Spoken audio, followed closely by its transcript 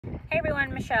Hey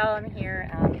everyone, Michelle. I'm here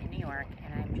in New York,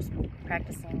 and I'm just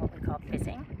practicing what we call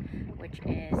fizzing, which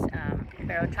is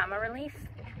barotrauma relief.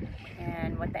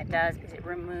 And what that does is it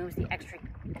removes the extra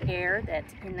air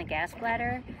that's in the gas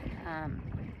bladder.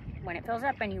 When it fills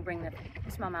up and you bring the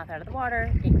smallmouth out of the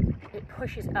water, it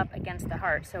pushes up against the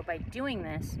heart. So by doing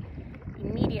this,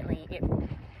 immediately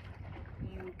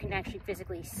you can actually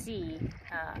physically see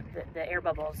the air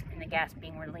bubbles and the gas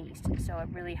being released. So it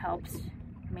really helps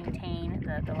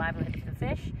maintain the livelihood of the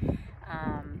fish.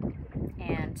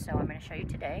 And so I'm going to show you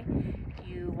today.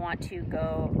 You want to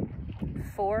go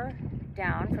 4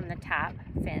 down from the top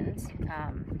fins.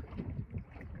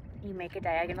 You make a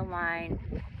diagonal line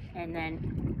and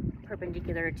then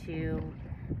perpendicular to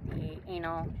the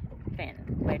anal fin,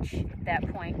 which at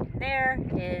that point there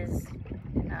is,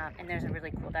 and there's a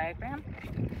really cool diagram.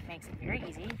 It makes it very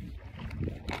easy.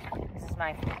 This is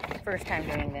my first time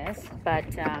doing this, but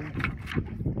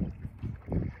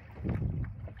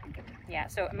yeah,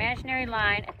 so imaginary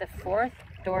line at the 4th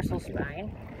dorsal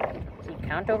spine. So you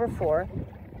count over 4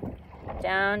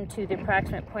 down to the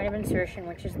approximate point of insertion,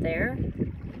 which is there,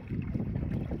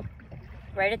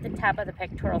 right at the top of the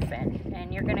pectoral fin.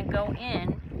 And you're going to go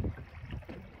in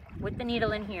with the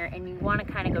needle in here, and you want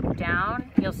to kind of go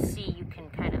down. You'll see you can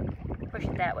kind of push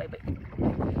it that way, but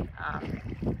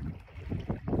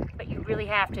you really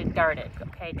have to dart it,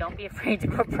 okay? Don't be afraid to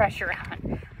put pressure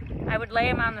on. I would lay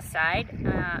them on the side.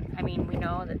 I mean, we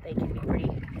know that they can be pretty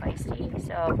feisty,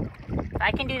 so if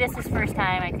I can do this first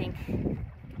time, I think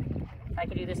if I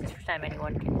can do this first time,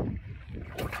 anyone can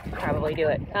probably do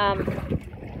it.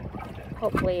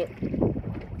 Hopefully,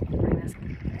 bring this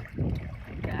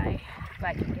guy, if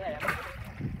I can get him,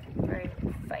 very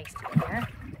feisty in there.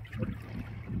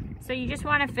 So you just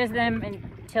want to fizz them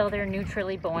until they're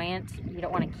neutrally buoyant. You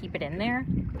don't want to keep it in there,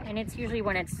 and it's usually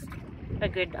when it's a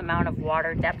good amount of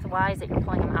water depth-wise that you're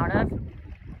pulling them out of.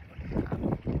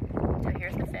 So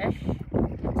here's the fish.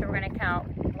 So we're going to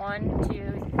count 1,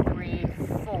 2, 3,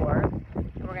 4.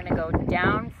 And we're going to go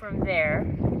down from there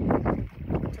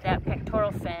to that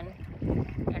pectoral fin,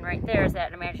 and right there is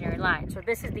that imaginary line. So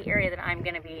this is the area that I'm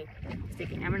going to be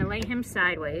sticking. I'm going to lay him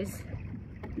sideways.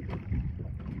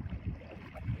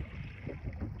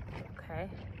 Okay.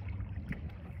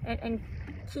 And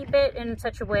keep it in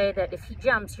such a way that if he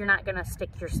jumps, you're not going to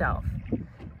stick yourself.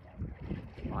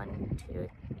 1, 2,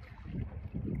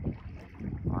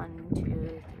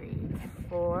 3,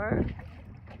 4.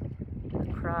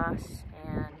 Across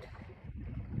and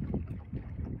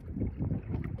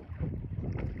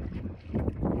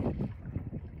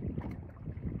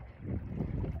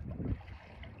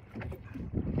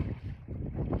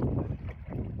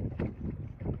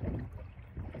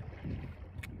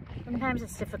sometimes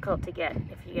it's difficult to get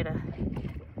if you get a,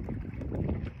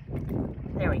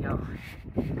 there we go.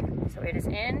 So it is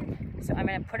in, so I'm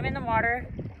going to put him in the water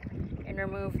and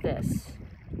remove this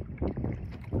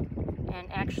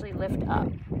and actually lift up.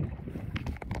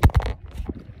 So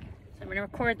I'm going to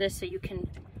record this so you can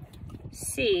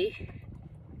see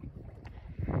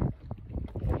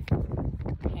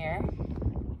here.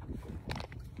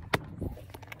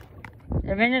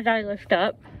 The minute I lift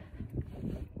up,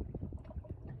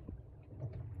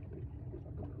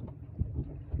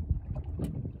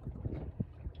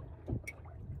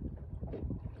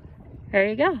 there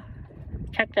you go.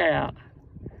 Check that out.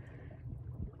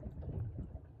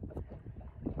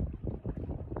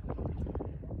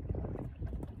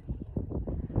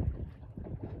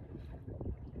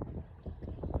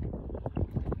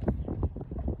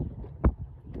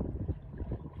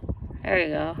 There you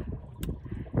go.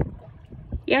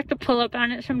 You have to pull up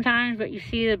on it sometimes, but you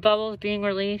see the bubbles being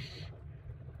released.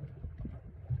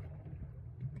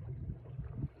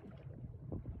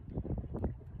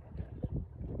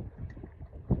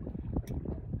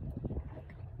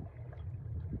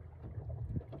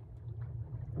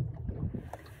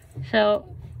 So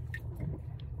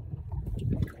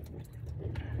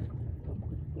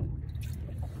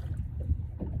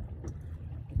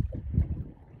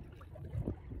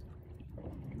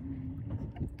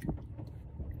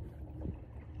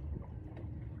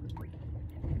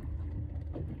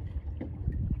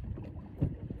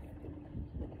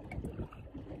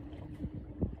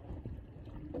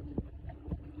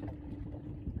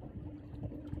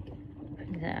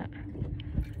that.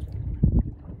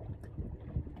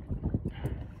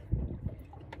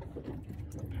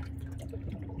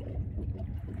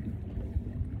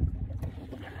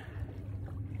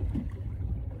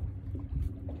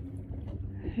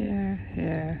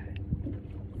 Here.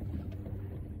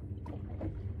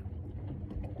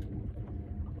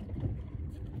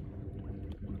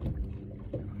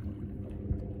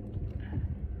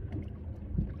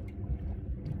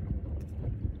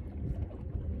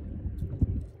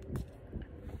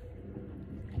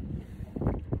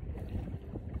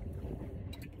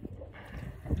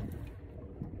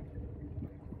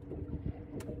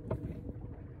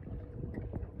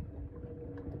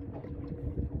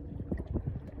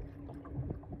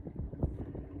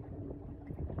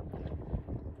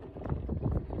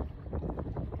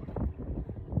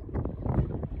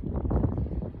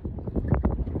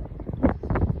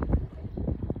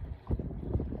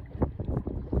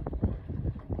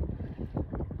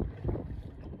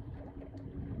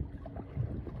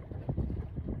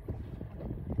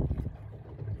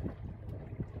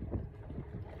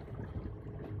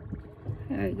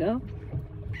 go.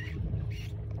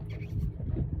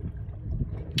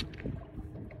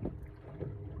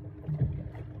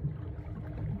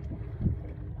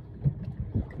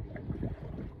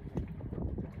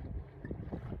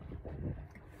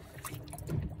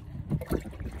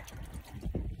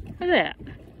 Look at that.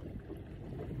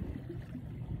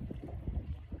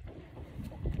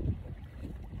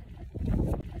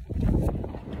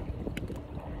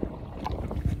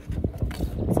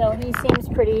 So he seems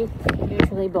pretty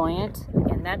neutrally buoyant.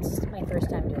 Again, that's my first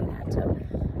time doing that, so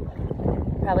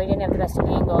probably didn't have the best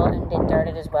angle and didn't dart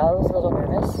it as well. I was a little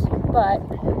nervous, but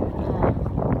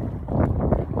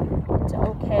it's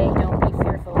okay. Don't be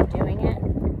fearful of doing it.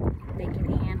 They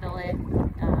can handle it.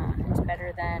 It's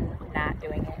better than not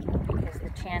doing it because the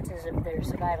chances of their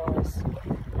survival is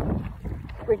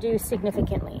reduced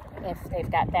significantly. If they've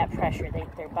got that pressure,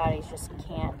 their bodies just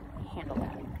can't handle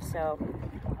that. So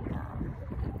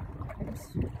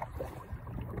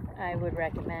I would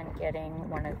recommend getting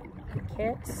one of the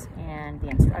kits and the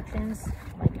instructions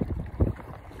like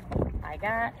I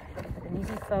got, with an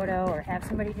easy photo, or have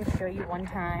somebody just show you one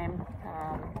time,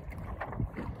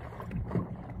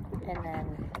 and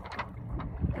then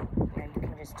you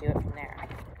can just do it from there.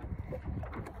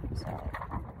 So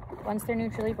once they're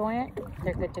neutrally buoyant,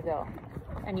 they're good to go.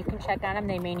 And you can check on them,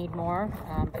 they may need more,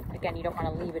 but again, you don't want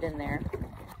to leave it in there.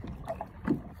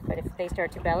 But if they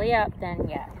start to belly up, then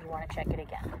yeah, you want to check it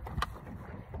again.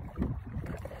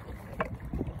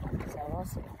 So we'll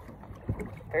see.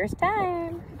 First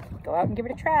time, go out and give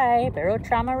it a try.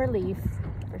 Barotrauma Relief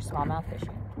for smallmouth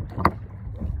fishing.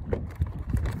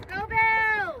 Go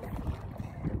Bills!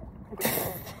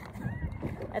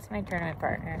 That's my tournament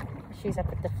partner. She's up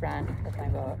at the front with my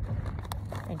boat,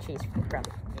 and she's from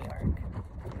New York.